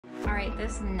right,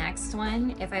 this next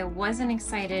one, if I wasn't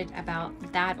excited about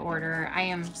that order, I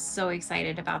am so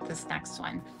excited about this next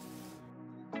one.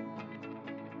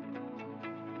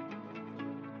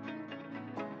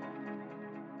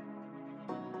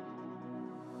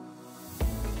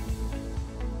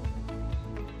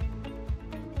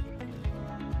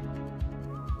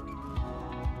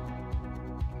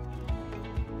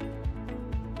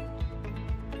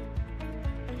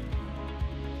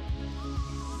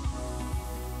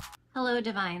 Hello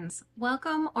Divines,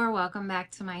 welcome or welcome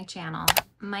back to my channel.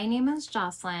 My name is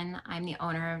Jocelyn. I'm the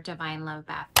owner of Divine Love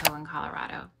Bath Co. in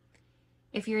Colorado.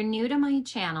 If you're new to my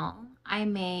channel, I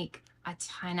make a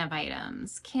ton of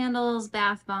items: candles,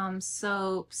 bath bombs,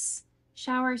 soaps,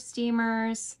 shower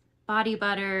steamers, body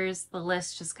butters. The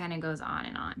list just kind of goes on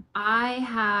and on. I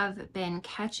have been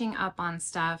catching up on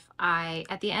stuff.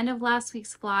 At the end of last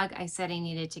week's vlog, I said I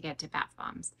needed to get to bath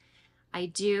bombs.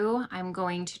 I'm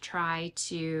going to try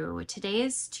to, today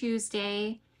is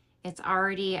Tuesday. It's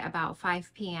already about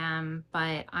 5 p.m.,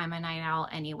 but I'm a night owl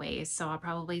anyway, so I'll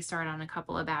probably start on a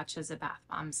couple of batches of bath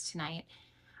bombs tonight.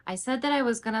 I said that I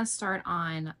was gonna start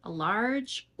on a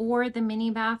large or the mini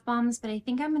bath bombs, but I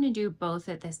think I'm gonna do both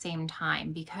at the same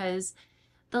time because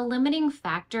the limiting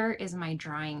factor is my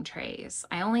drying trays.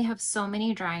 I only have so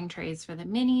many drying trays for the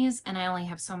minis, and I only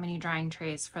have so many drying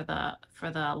trays for the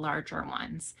larger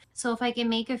ones. So if I can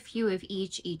make a few of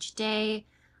each day,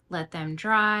 let them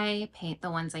dry, paint the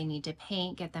ones I need to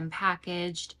paint, get them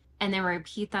packaged, and then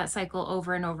repeat that cycle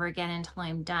over and over again until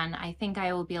I'm done, I think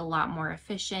I will be a lot more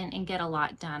efficient and get a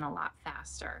lot done a lot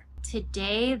faster.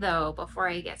 Today though, before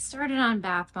I get started on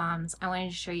bath bombs, I wanted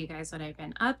to show you guys what I've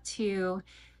been up to.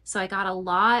 So I got a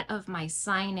lot of my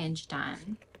signage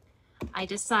done.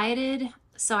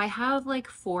 So I have like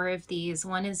 4 of these.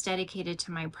 One is dedicated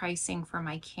to my pricing for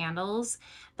my candles,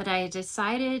 but I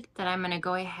decided that I'm gonna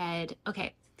go ahead.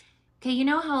 Okay, you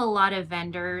know how a lot of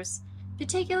vendors,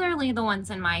 particularly the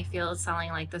ones in my field selling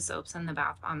like the soaps and the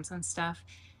bath bombs and stuff,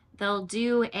 they'll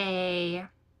do a,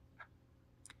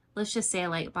 let's just say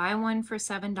like buy one for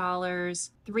 $7,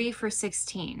 3 for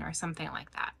 $16 or something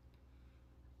like that.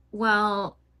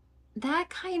 Well, that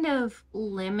kind of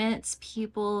limits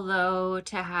people though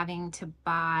to having to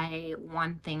buy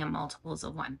one thing and multiples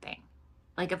of one thing.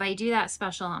 Like if I do that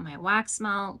special on my wax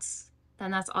melts,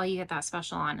 then that's all you get that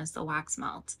special on is the wax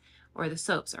melt or the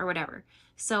soaps or whatever.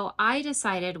 So I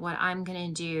decided what I'm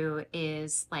gonna do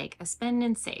is like a spend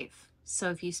and save. So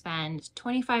if you spend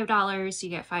 $25, you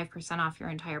get 5% off your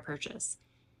entire purchase.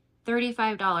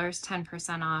 $35,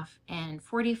 10% off, and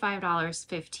 $45,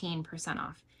 15%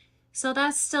 off. So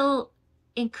that still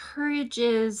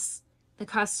encourages the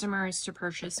customers to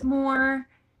purchase more,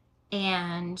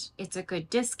 and it's a good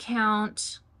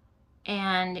discount,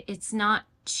 and it's not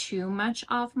too much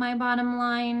off my bottom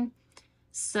line.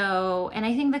 So, and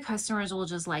I think the customers will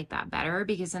just like that better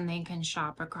because then they can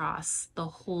shop across the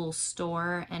whole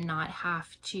store and not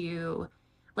have to,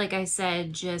 like I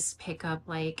said, just pick up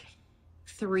like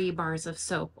 3 bars of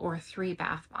soap or 3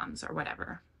 bath bombs or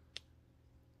whatever.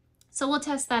 So we'll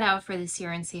test that out for this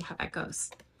year and see how that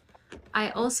goes. I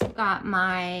also got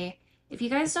if you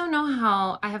guys don't know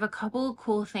how, I have a couple of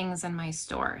cool things in my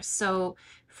store. So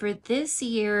for this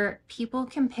year, people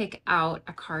can pick out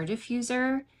a car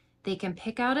diffuser, they can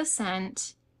pick out a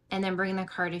scent, and then bring the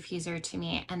car diffuser to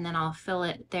me, and then I'll fill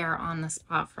it there on the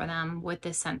spot for them with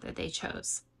the scent that they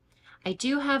chose. I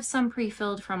do have some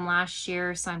pre-filled from last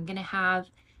year, so I'm gonna have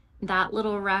that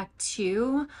little rack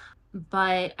too.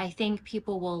 But I think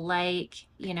people will like,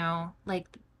 you know, like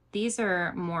these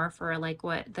are more for like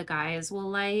what the guys will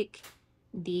like,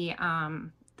 the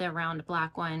round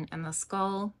black one and the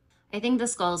skull. I think the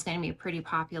skull is going to be pretty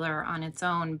popular on its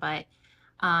own, but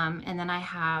and then I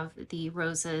have the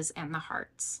roses and the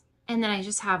hearts. And then I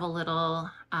just have a little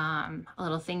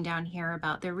thing down here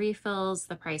about the refills,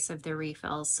 the price of the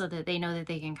refills, so that they know that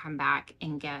they can come back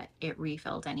and get it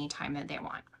refilled anytime that they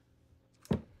want.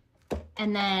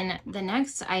 And then the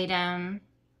next item,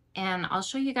 and I'll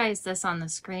show you guys this on the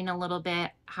screen a little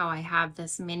bit, how I have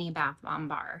this mini bath bomb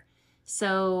bar.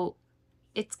 So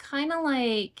it's kind of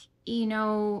like, you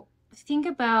know, think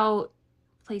about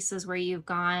places where you've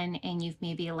gone and you've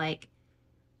maybe like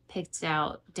picked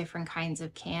out different kinds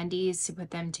of candies to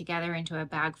put them together into a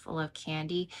bag full of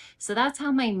candy. So that's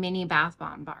how my mini bath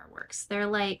bomb bar works. They're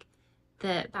like,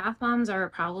 the bath bombs are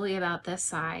probably about this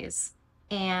size,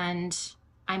 and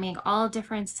I make all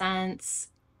different scents.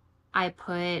 I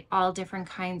put all different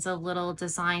kinds of little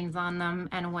designs on them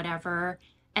and whatever.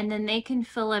 And then they can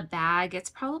fill a bag. It's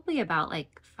probably about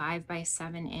like 5 by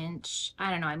 7 inch. I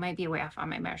don't know, I might be way off on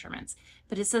my measurements.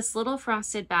 But it's this little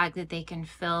frosted bag that they can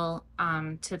fill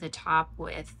to the top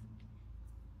with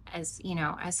as, you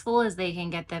know, as full as they can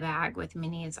get the bag with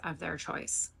minis of their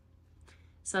choice.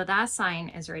 So that sign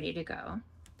is ready to go.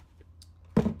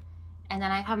 And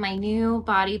then I have my new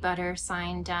body butter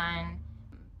sign done.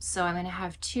 So I'm going to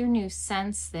have 2 new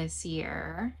scents this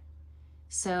year.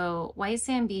 So white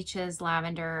sand beaches,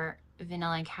 lavender,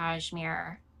 vanilla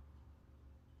cashmere,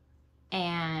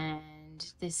 and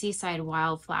the seaside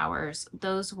wildflowers.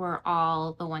 Those were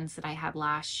all the ones that I had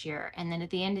last year. And then at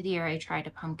the end of the year, I tried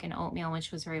a pumpkin oatmeal,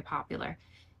 which was very popular.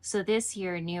 So this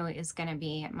year new is going to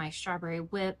be my strawberry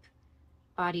whip,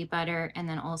 body butter, and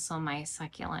then also my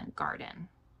succulent garden.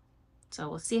 So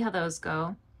we'll see how those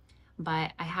go,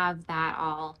 but I have that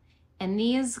all. And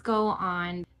these go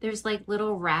on, there's like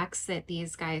little racks that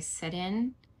these guys sit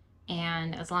in.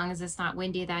 And as long as it's not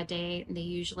windy that day, they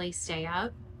usually stay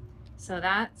up. So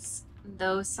that's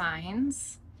those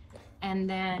signs. And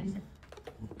then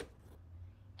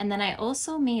I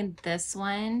also made this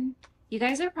one. You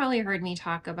guys have probably heard me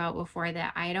talk about before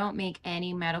that I don't make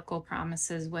any medical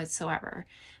promises whatsoever.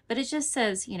 But it just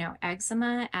says, you know,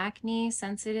 eczema, acne,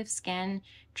 sensitive skin,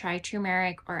 try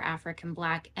turmeric or African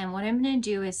black. And what I'm going to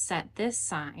do is set this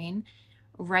sign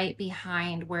right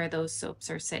behind where those soaps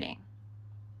are sitting,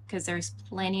 because there's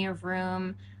plenty of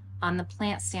room on the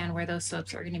plant stand where those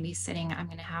soaps are going to be sitting. I'm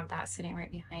going to have that sitting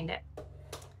right behind it.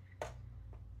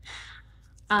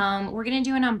 We're going to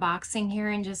do an unboxing here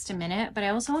in just a minute, but I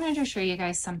also wanted to show you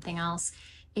guys something else.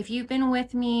 If you've been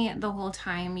with me the whole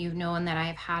time, you've known that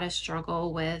I've had a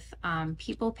struggle with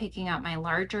people picking up my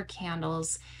larger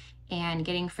candles and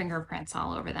getting fingerprints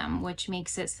all over them, which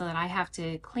makes it so that I have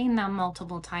to clean them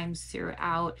multiple times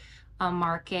throughout a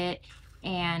market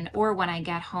or when I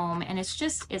get home. And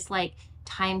it's like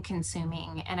time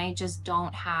consuming, and I just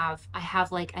don't have, I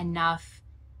have enough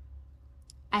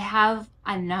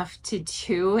to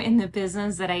do in the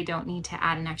business that I don't need to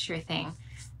add an extra thing.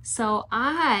 So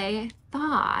I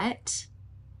thought,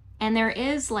 and there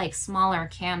is like smaller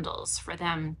candles for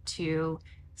them to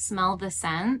smell the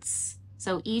scents.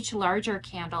 So each larger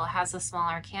candle has a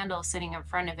smaller candle sitting in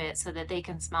front of it so that they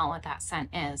can smell what that scent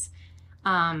is.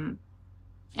 And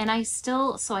I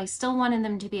still wanted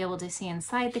them to be able to see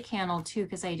inside the candle too,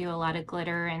 because I do a lot of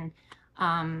glitter, and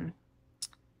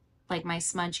like my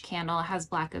smudge candle has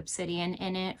black obsidian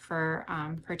in it for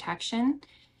protection.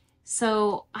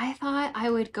 So I thought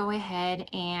I would go ahead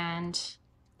and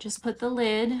just put the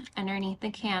lid underneath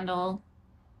the candle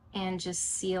and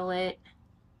just seal it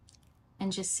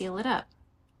up.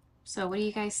 So what do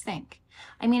you guys think?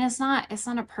 I mean, it's not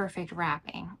a perfect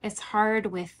wrapping. It's hard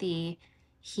with the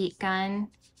heat gun.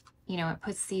 You know, it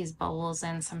puts these bubbles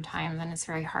in sometimes and it's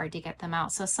very hard to get them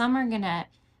out. So some are gonna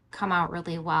come out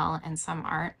really well and some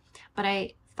aren't. But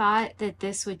I thought that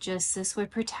this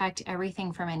would protect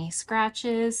everything from any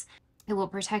scratches. It will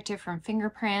protect it from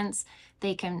fingerprints.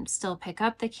 They can still pick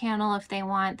up the candle if they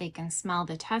want. They can smell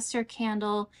the tester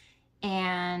candle.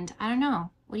 And I don't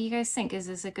know, what do you guys think? Is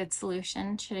this a good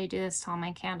solution? Should I do this to all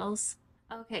my candles?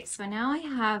 Okay, so now I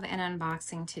have an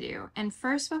unboxing to do. And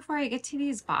first, before I get to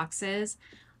these boxes,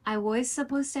 I was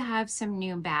supposed to have some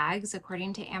new bags.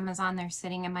 According to Amazon, they're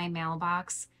sitting in my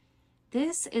mailbox.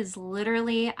 This is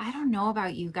literally, I don't know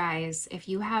about you guys if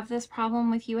you have this problem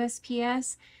with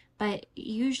USPS, but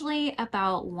usually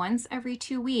about once every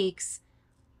 2 weeks,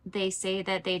 they say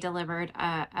that they delivered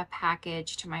a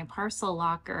package to my parcel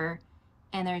locker,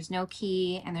 and there's no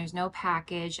key and there's no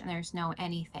package and there's no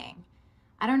anything.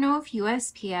 I don't know if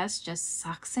USPS just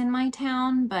sucks in my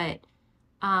town, but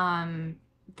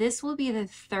this will be the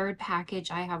 3rd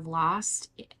package I have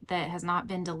lost that has not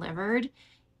been delivered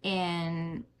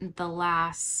in the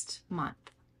last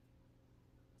month.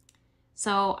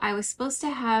 So I was supposed to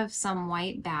have some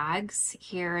white bags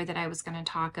here that I was going to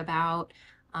talk about,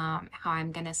 how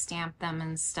I'm going to stamp them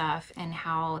and stuff, and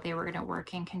how they were going to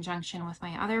work in conjunction with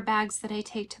my other bags that I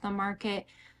take to the market,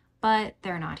 but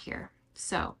they're not here.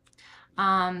 So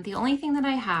the only thing that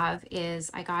I have is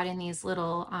I got in these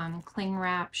little cling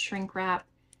wrap, shrink wrap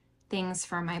things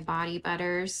for my body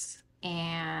butters,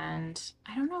 and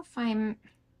I don't know if I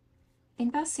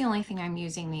think that's the only thing I'm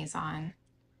using these on.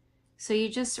 So you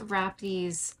just wrap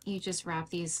these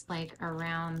like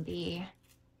around the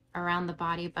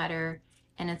body butter,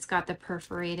 and it's got the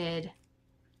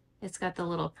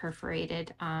little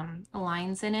perforated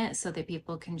lines in it so that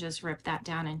people can just rip that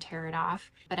down and tear it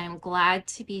off. But I'm glad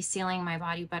to be sealing my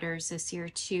body butters this year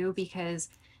too, because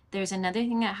there's another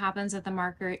thing that happens at the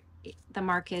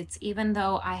markets. Even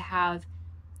though I have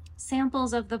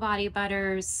samples of the body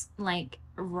butters like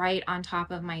right on top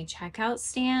of my checkout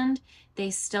stand, they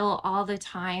still all the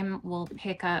time will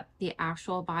pick up the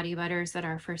actual body butters that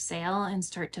are for sale and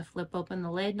start to flip open the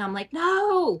lid, and I'm like,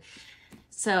 no.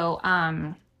 So,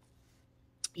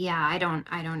 yeah, I don't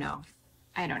know.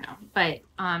 I don't know. But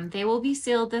they will be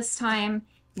sealed this time.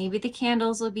 Maybe the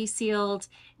candles will be sealed.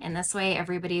 And this way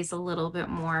everybody's a little bit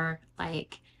more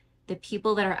like the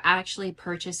people that are actually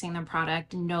purchasing the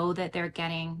product know that they're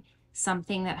getting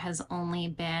something that has only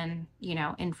been, you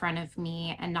know, in front of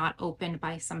me and not opened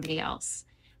by somebody else.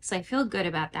 So I feel good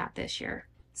about that this year.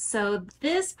 So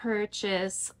this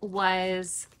purchase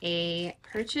was a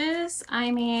purchase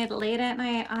I made late at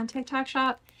night on TikTok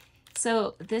Shop.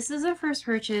 So this is the first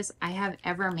purchase I have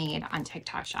ever made on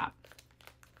TikTok Shop.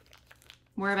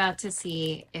 We're about to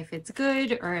see if it's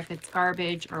good or if it's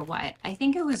garbage or what. I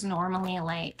think it was normally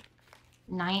like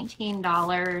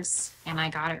 $19 and I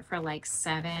got it for like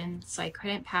 $7, so I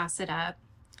couldn't pass it up.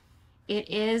 It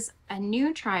is a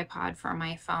new tripod for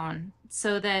my phone.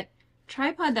 So that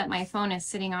tripod that my phone is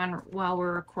sitting on while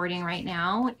we're recording right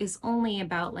now is only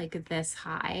about like this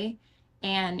high,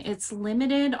 and it's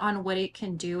limited on what it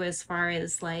can do as far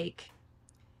as like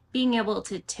being able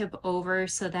to tip over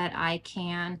so that I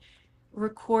can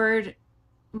record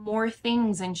more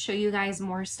things and show you guys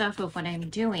more stuff of what I'm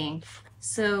doing.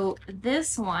 So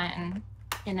this one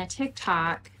in a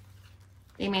TikTok,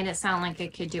 they made it sound like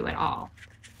it could do it all.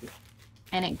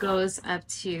 And it goes up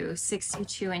to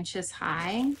 62 inches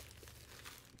high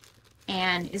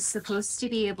and is supposed to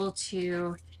be able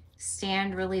to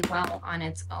stand really well on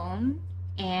its own.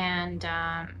 And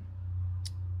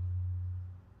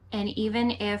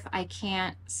even if I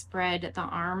can't spread the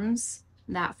arms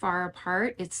that far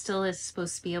apart, it still is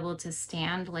supposed to be able to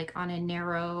stand like on a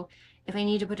narrow, if I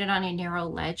need to put it on a narrow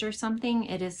ledge or something,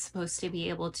 it is supposed to be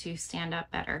able to stand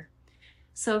up better.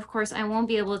 So of course I won't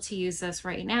be able to use this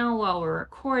right now while we're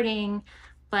recording,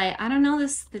 but I don't know,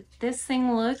 this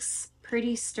thing looks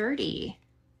pretty sturdy.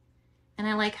 And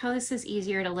I like how this is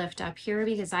easier to lift up here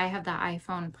because I have the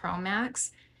iPhone Pro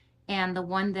Max, and the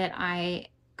one that I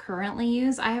currently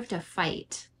use, I have to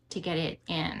fight to get it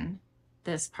in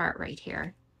this part right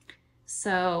here.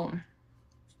 So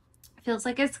it feels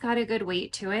like it's got a good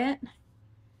weight to it.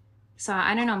 So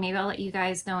I don't know, maybe I'll let you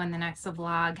guys know in the next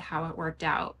vlog how it worked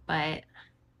out, but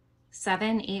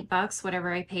 $7-8,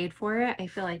 whatever I paid for it, I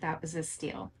feel like that was a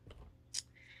steal.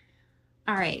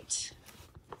 All right.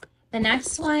 The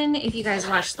next one, if you guys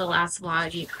watched the last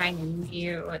vlog, you kind of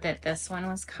knew that this one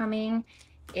was coming.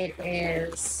 It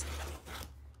is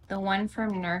the one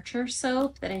from Nurture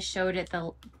Soap that I showed at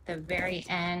the very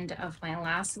end of my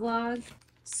last vlog.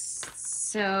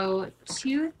 So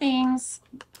two things.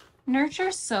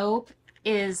 Nurture Soap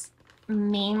is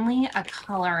mainly a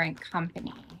coloring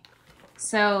company.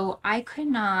 So I could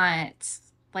not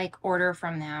like order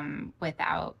from them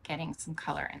without getting some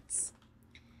colorants.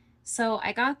 So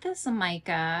I got this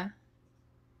mica.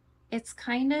 It's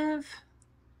kind of,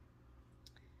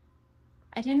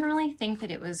 I didn't really think that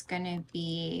it was gonna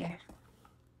be,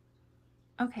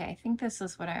 okay, I think this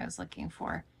is what I was looking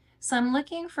for. So I'm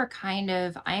looking for kind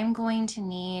of, I'm going to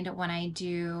need, when I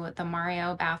do the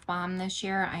Mario Bath Bomb this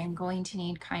year, I'm going to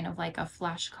need kind of like a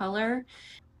flesh color.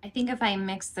 I think if I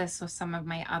mix this with some of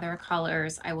my other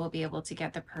colors, I will be able to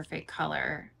get the perfect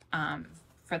color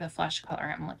for the flesh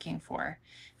color I'm looking for.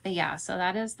 But yeah, so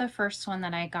that is the first one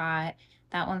that I got.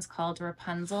 That one's called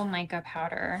Rapunzel Mica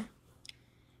Powder.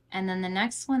 And then the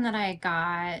next one that I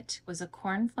got was a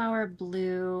cornflower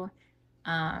blue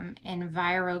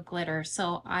Enviro glitter.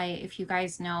 So if you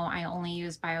guys know, I only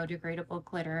use biodegradable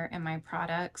glitter in my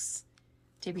products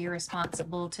to be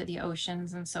responsible to the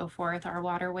oceans and so forth, our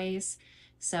waterways.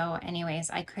 So anyways,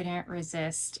 I couldn't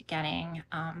resist getting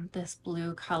this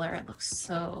blue color. It looks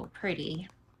so pretty.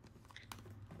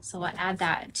 So I'll add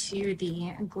that to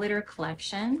the glitter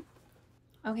collection.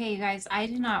 Okay, you guys, I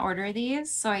did not order these,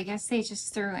 so I guess they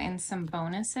just threw in some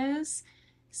bonuses.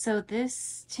 So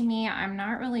this, to me, I'm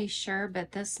not really sure,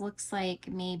 but this looks like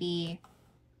maybe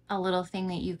a little thing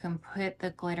that you can put the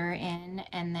glitter in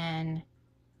and then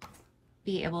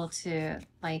be able to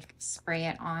like spray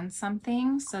it on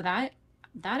something. So that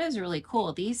is really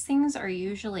cool. These things are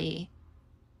usually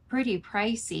pretty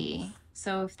pricey.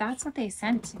 So if that's what they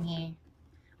sent to me,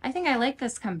 I think I like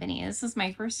this company. This is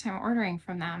my first time ordering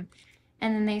from them.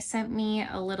 And then they sent me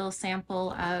a little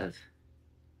sample of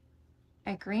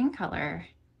a green color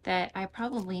that I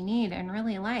probably need and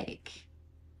really like.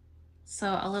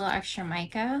 So a little extra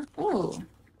mica. Ooh.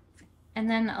 And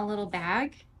then a little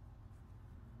bag.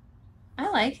 I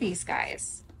like these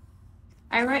guys.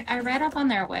 I read up on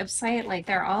their website, like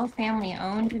they're all family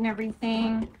owned and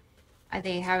everything.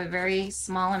 They have a very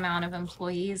small amount of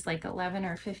employees, like 11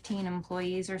 or 15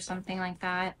 employees or something like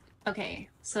that. Okay,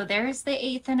 so there's the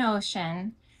 8th and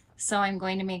Ocean. So I'm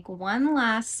going to make one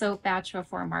last soap batch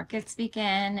before markets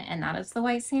begin, and that is the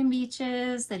white sand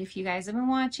beaches that if you guys have been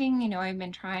watching, you know I've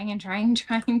been trying and trying,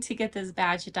 trying to get this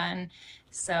batch done.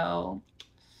 So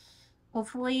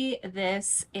hopefully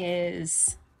this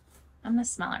is, I'm gonna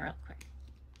smell it real quick.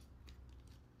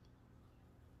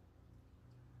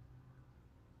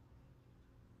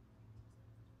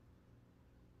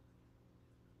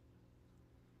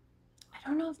 I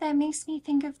don't know if that makes me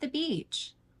think of the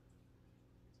beach.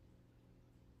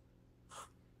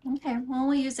 Okay, well,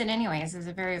 we'll use it anyways.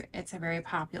 It's a very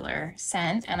popular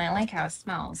scent, and I like how it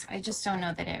smells. I just don't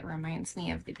know that it reminds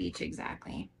me of the beach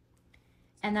exactly.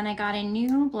 And then I got a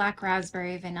new black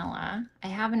raspberry vanilla. I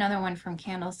have another one from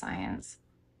Candle Science,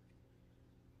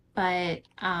 but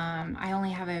I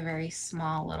only have a very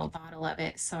small little bottle of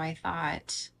it, so I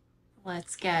thought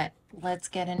let's get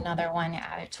another one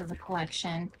added to the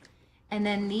collection. And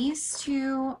then these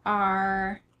two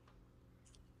are,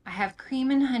 I have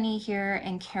cream and honey here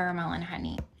and caramel and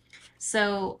honey.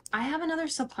 So I have another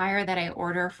supplier that I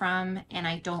order from and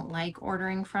I don't like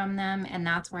ordering from them, and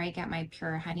that's where I get my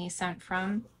pure honey scent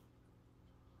from.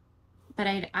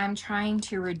 But I'm trying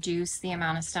to reduce the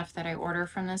amount of stuff that I order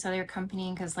from this other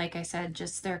company because like I said,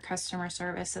 just their customer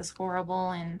service is horrible,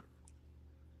 and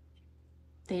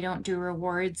they don't do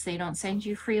rewards. They don't send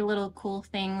you free little cool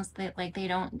things that like they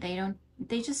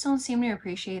just don't seem to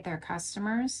appreciate their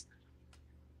customers.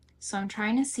 So I'm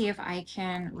trying to see if I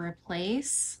can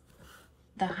replace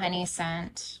the honey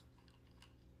scent.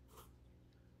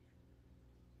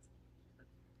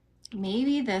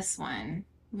 Maybe this one,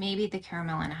 maybe the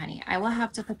caramel and honey. I will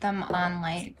have to put them on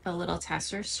like the little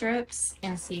tester strips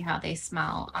and see how they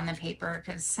smell on the paper,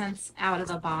 because scents out of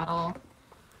the bottle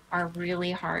are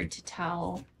really hard to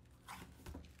tell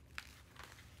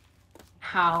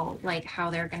how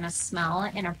they're gonna smell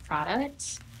in a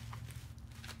product.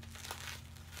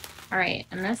 All right,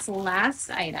 and this last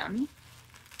item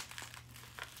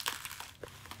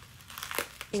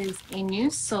is a new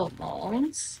soap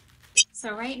mold.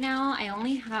 So right now I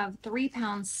only have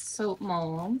 3-pound soap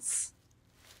molds,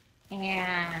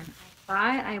 and I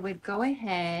thought I would go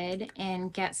ahead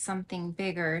and get something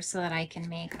bigger so that I can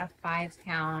make a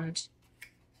 5-pound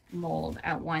mold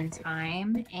at one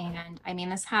time. And I mean,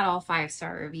 this had all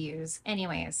 5-star reviews.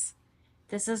 Anyways,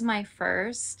 this is my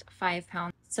first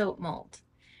 5-pound soap mold.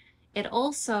 It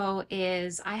also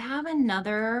is, I have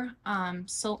another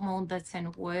soap mold that's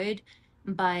in wood,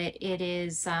 but it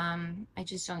is, I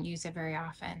just don't use it very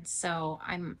often. So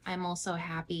I'm also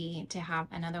happy to have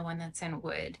another one that's in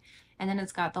wood. And then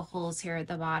it's got the holes here at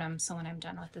the bottom, so when I'm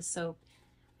done with the soap,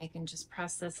 I can just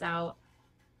press this out.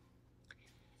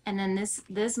 And then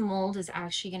this mold is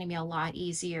actually going to be a lot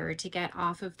easier to get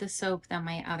off of the soap than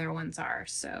my other ones are.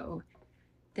 So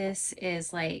this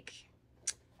is like,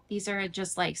 these are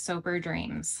just like soaper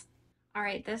dreams. All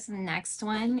right, this next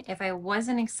one, if I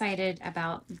wasn't excited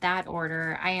about that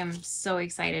order, I am so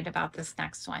excited about this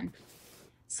next one.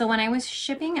 So when I was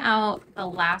shipping out the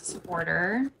last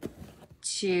order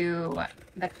to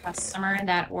the customer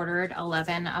that ordered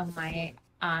 11 of my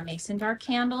mason jar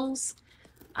candles,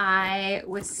 I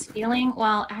was feeling,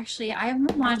 well, actually, I've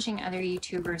been watching other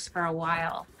YouTubers for a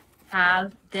while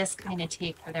have this kind of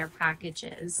tape for their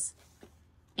packages.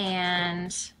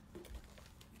 And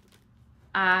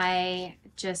I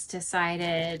just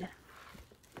decided,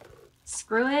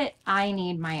 screw it, I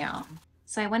need my own.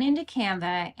 So I went into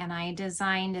Canva and I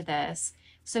designed this.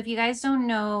 So if you guys don't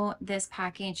know this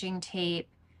packaging tape,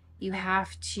 you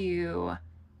have to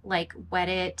like wet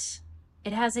it.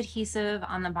 It has adhesive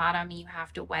on the bottom. You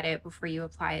have to wet it before you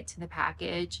apply it to the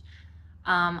package.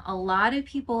 A lot of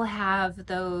people have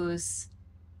those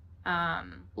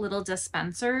little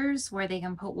dispensers where they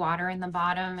can put water in the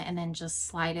bottom and then just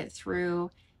slide it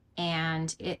through,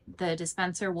 and the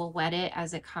dispenser will wet it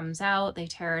as it comes out. They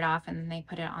tear it off and then they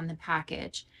put it on the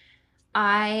package.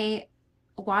 I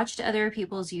watched other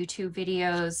people's YouTube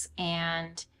videos,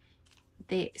 and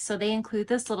they include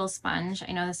this little sponge.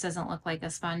 I know this doesn't look like a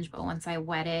sponge, but once I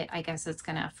wet it, I guess it's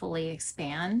gonna fully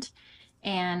expand.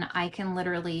 And I can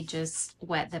literally just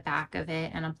wet the back of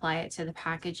it and apply it to the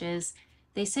packages.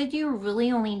 They said you really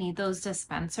only need those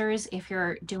dispensers if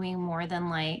you're doing more than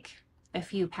like a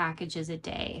few packages a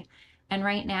day. And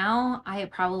right now, I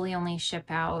probably only ship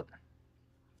out,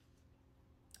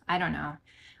 I don't know,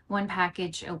 1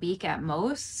 package a week at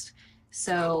most.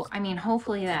 So, I mean,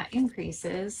 hopefully that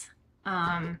increases.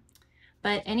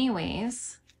 But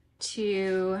anyways,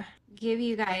 to give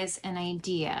you guys an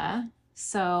idea,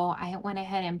 so I went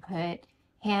ahead and put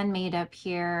handmade up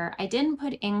here. I didn't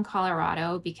put in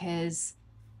Colorado because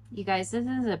you guys, this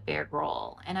is a big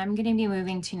roll, and I'm going to be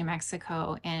moving to New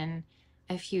Mexico in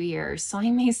a few years, so I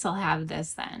may still have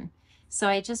this then. So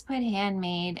I just put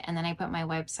handmade, and then I put my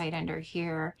website under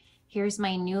here. Here's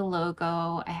my new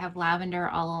logo. I have lavender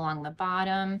all along the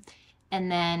bottom.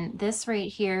 And then this right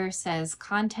here says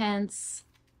contents.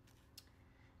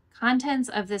 Contents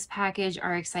of this package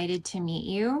are excited to meet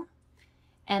you.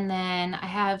 And then I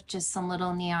have just some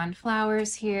little neon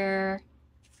flowers here.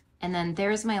 And then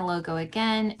there's my logo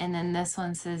again. And then this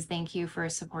one says, thank you for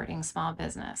supporting small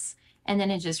business. And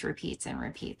then it just repeats and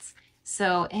repeats.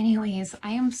 So anyways,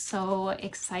 I am so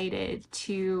excited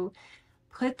to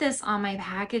put this on my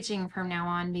packaging from now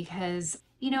on because,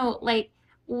 you know, like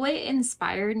what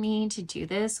inspired me to do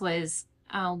this was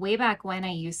way back when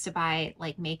I used to buy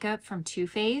like makeup from Too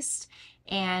Faced.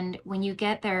 And when you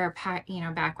get their you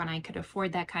know, back when I could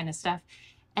afford that kind of stuff.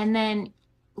 And then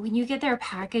when you get their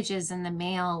packages in the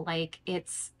mail, like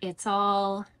it's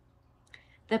all,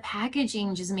 the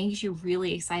packaging just makes you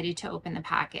really excited to open the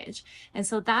package. And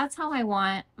so that's how I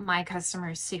want my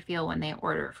customers to feel when they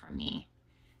order from me.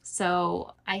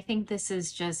 So I think this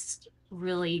is just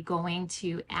really going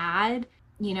to add,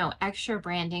 you know, extra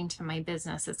branding to my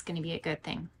business. It's going to be a good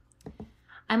thing.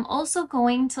 I'm also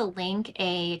going to link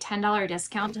a $10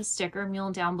 discount to Sticker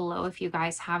Mule down below if you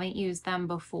guys haven't used them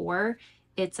before.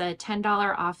 It's a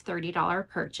 $10 off $30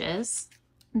 purchase.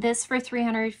 This for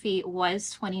 300 feet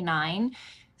was $29.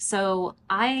 So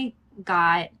I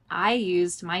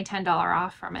used my $10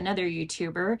 off from another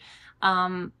YouTuber.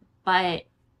 But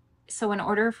so in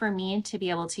order for me to be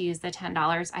able to use the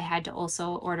 $10, I had to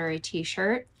also order a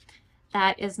t-shirt.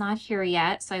 That is not here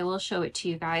yet, so I will show it to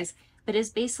you guys. But it's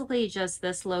basically just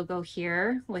this logo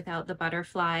here without the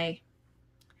butterfly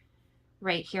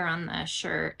right here on the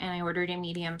shirt. And I ordered a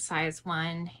medium size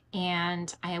one,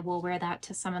 and I will wear that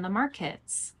to some of the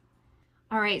markets.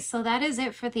 All right, so that is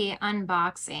it for the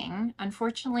unboxing.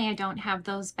 Unfortunately, I don't have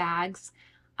those bags.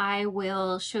 I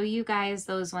will show you guys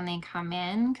those when they come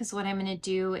in, because what I'm going to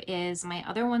do is my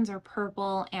other ones are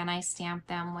purple and I stamp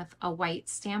them with a white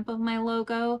stamp of my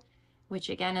logo, which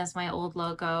again is my old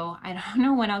logo. I don't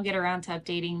know when I'll get around to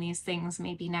updating these things,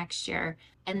 maybe next year.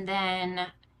 And then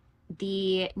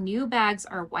the new bags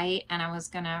are white, and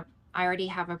I already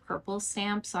have a purple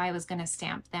stamp, so I was going to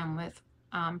stamp them with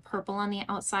purple on the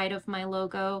outside of my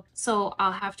logo. So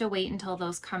I'll have to wait until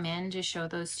those come in to show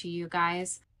those to you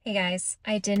guys. Hey guys,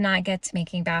 I did not get to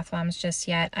making bath bombs just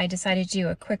yet. I decided to do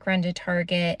a quick run to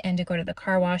Target and to go to the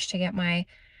car wash to get my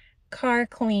car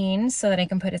clean so that I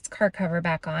can put its car cover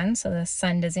back on so the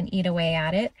sun doesn't eat away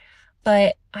at it.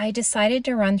 But I decided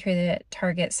to run through the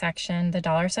Target section, the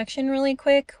dollar section really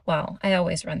quick. Well, I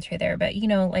always run through there, but you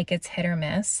know, like it's hit or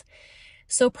miss.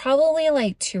 So probably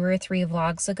like 2 or 3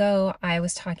 vlogs ago, I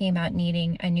was talking about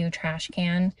needing a new trash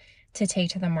can to take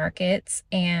to the markets,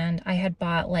 and I had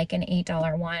bought like an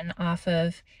 $8 one off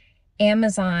of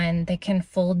Amazon that can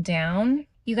fold down.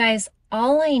 You guys,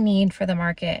 all I need for the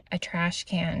market, a trash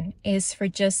can, is for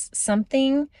just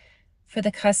something for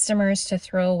the customers to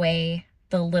throw away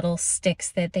the little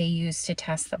sticks that they use to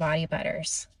test the body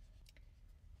butters.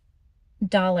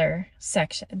 Dollar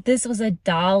section. This was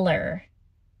 $1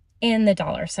 in the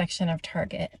dollar section of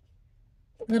Target.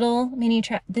 Little mini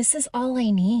trash. This is all I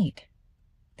need.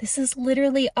 This is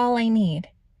literally all I need.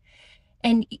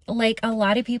 And like a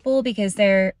lot of people, because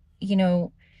they're, you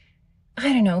know,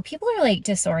 I don't know, people are like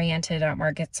disoriented at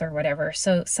markets or whatever.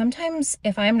 So sometimes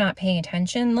if I'm not paying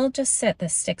attention, they'll just set the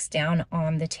sticks down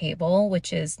on the table,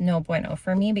 which is no bueno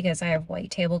for me because I have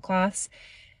white tablecloths.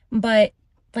 But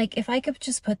like if I could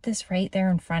just put this right there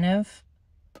in front of,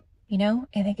 you know,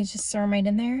 and I could just throw them right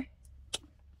in there.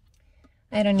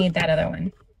 I don't need that other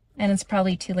one. And it's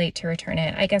probably too late to return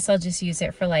it. I guess I'll just use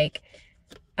it for like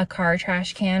a car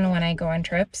trash can when I go on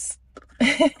trips.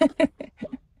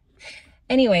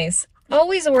 Anyways,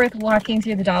 always worth walking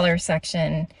through the dollar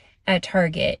section at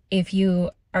Target if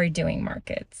you are doing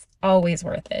markets. Always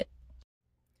worth it.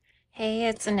 Hey,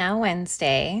 it's now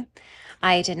Wednesday.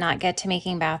 I did not get to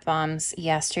making bath bombs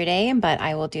yesterday, but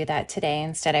I will do that today.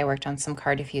 Instead, I worked on some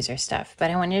car diffuser stuff.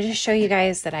 But I wanted to show you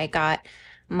guys that I got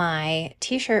my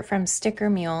t-shirt from Sticker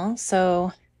Mule.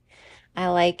 So I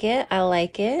like it. I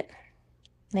like it.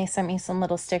 They sent me some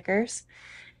little stickers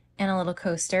and a little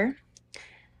coaster.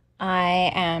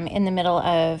 I am in the middle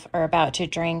of, or about to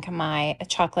drink my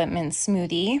chocolate mint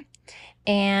smoothie.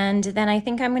 And then I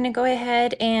think I'm going to go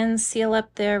ahead and seal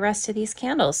up the rest of these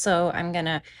candles. So I'm going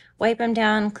to wipe them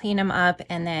down, clean them up,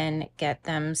 and then get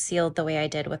them sealed the way I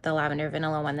did with the lavender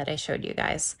vanilla one that I showed you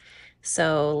guys.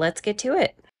 So let's get to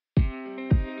it.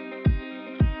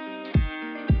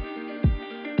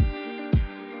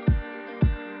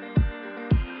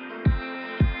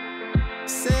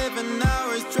 Seven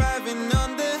hours driving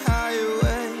on the highway.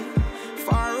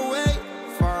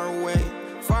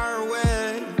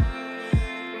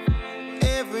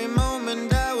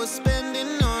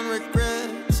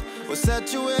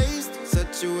 Such a waste,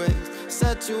 such a waste,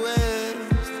 such a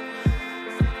waste.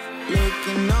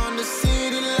 Looking on the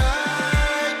city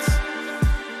lights,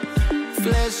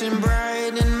 flashing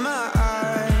bright in my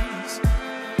eyes.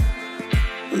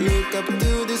 Look up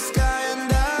to the sky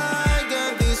and I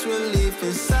got this relief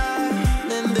inside.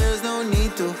 And there's no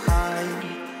need to hide.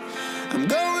 I'm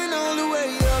going all the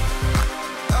way up.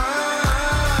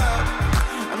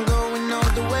 I'm going all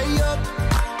the way up.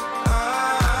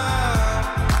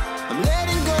 I'm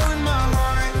letting go in my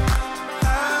heart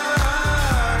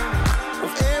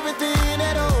of everything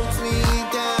that holds me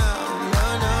down. No,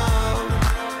 no.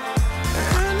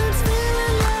 And it's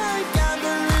feeling like I'm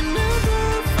burning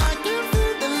above. I can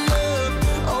feel the love.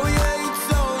 Oh yeah, it's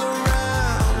all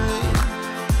around me.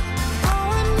 Oh,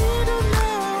 I need to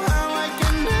know how I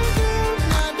can let go.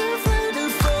 Not afraid to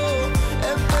fall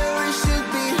and parachute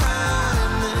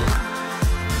behind me.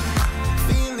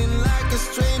 Feeling like a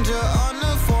stranger on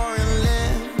a foreign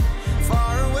land.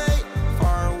 Far away,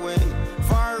 far away,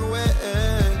 far away.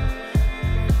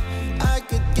 I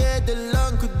could get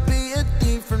along, could be a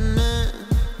different man.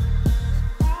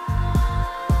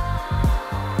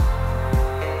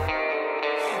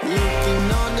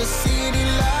 Looking on the city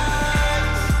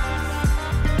lights,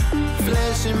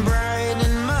 flashing bright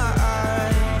in my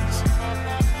eyes.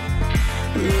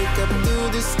 Look up to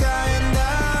the sky and I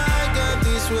got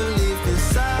this relief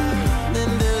inside. Then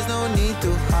there's no need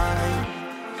to hide.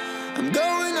 I'm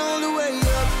going all the way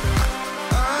up.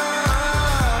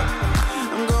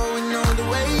 I'm going all the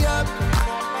way up.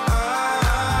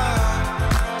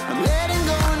 I'm letting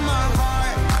go in my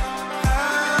heart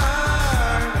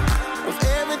of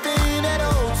everything that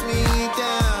holds me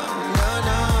down. No,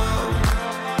 no.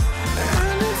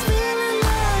 And it's feeling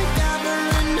like I'm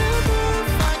burning above.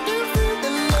 I can feel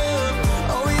the love.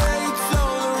 Oh yeah, it's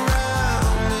all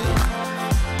around me.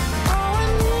 Oh, I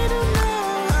need to know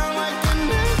how I can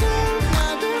let go.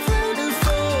 Not afraid to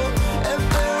fall and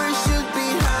parachute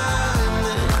behind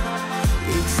me.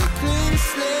 It's a clean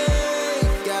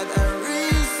slate, got a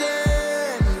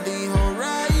reason. The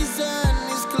horizon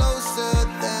is closer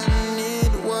than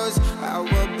it was. I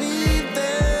will be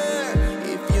there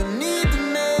if you need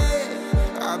me.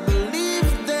 I believe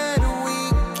that we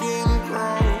can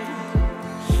grow.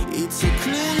 It's a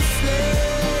clean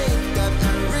slate, got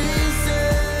a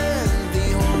reason. The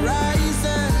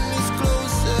horizon is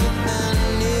closer than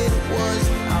it was.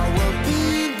 I will be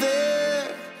there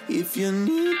if you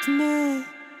need me.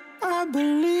 I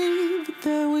believe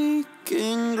that we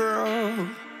can grow.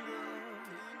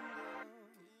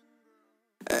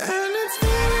 And it's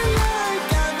feeling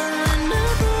like I'm burning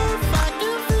above. I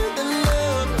can feel the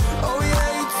love. Oh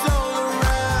yeah, it's all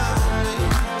around me.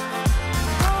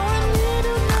 Oh, I need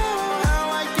to know how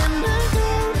I can let go.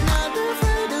 Not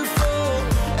afraid to fall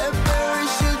and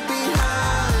parachute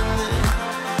behind me.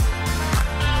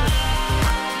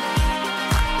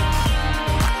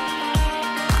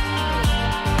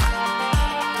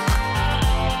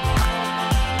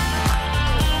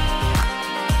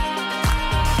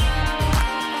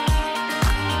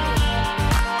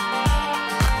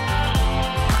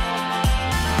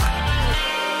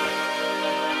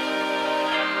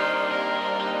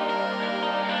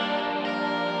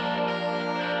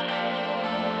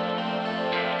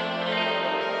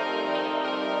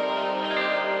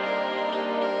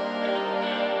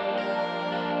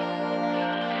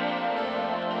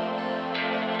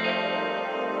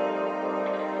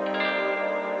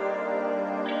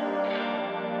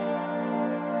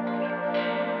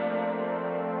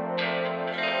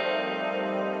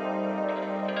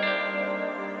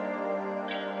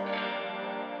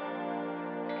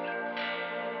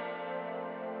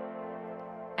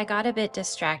 I got a bit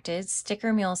distracted.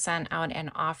 Sticker Mule sent out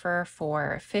an offer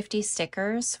for 50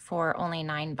 stickers for only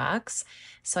 $9.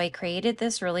 So I created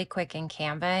this really quick in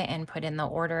Canva and put in the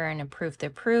order and approved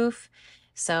the proof.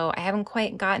 So I haven't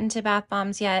quite gotten to bath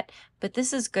bombs yet, but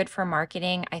this is good for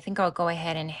marketing. I think I'll go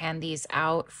ahead and hand these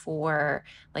out for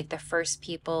like the first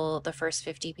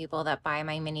 50 people that buy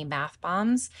my mini bath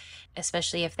bombs,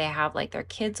 especially if they have like their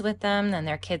kids with them, then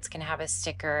their kids can have a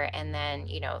sticker, and then,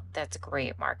 you know, that's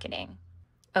great marketing.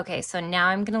 Okay, so now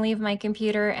I'm gonna leave my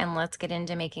computer and let's get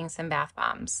into making some bath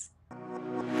bombs.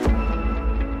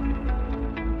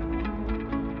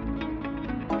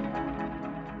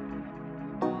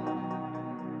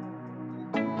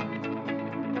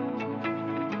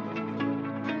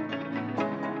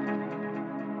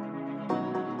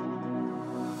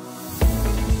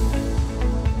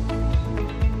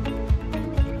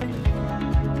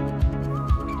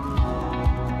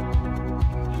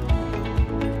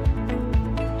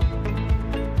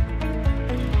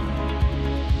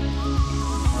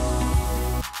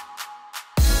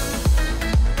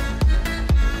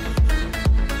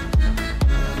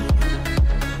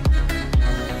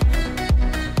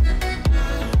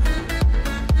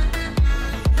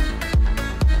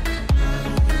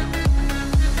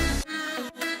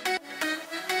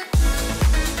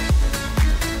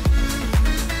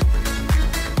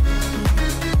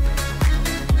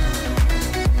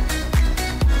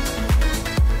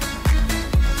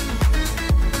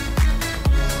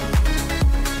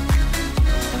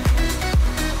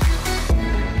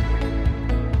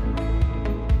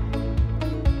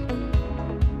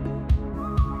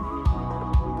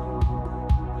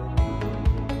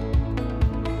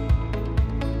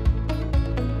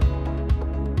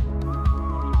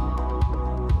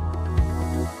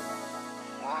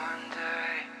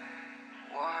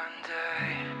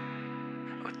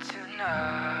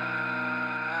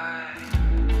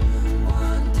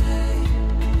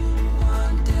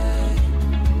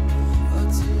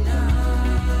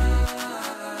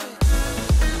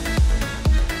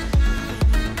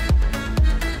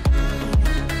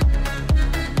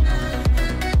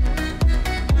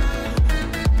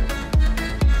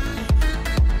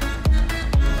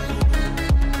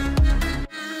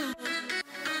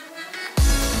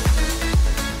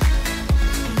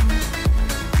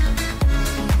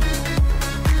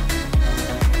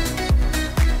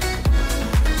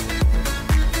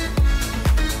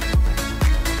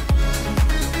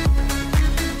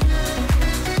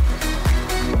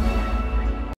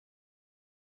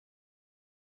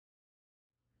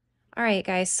 All right,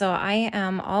 guys, so I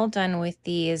am all done with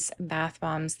these bath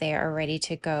bombs. They are ready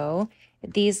to go.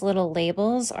 These little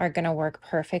labels are going to work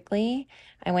perfectly.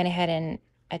 I went ahead and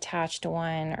attached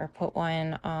one or put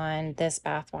one on this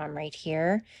bath bomb right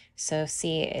here. So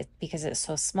see it, because it's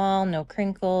so small, no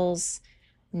crinkles,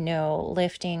 no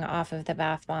lifting off of the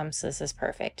bath bomb. So this is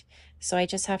perfect. So I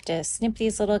just have to snip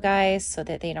these little guys so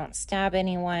that they don't stab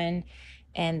anyone.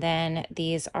 And then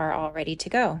these are all ready to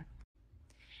go.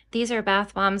 These are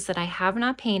bath bombs that I have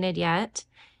not painted yet.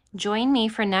 Join me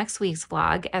for next week's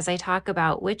vlog as I talk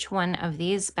about which one of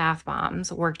these bath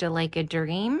bombs worked like a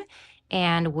dream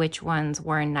and which ones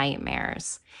were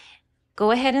nightmares.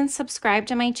 Go ahead and subscribe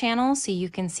to my channel so you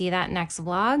can see that next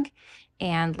vlog,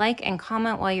 and like and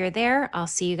comment while you're there. I'll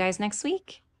see you guys next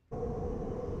week.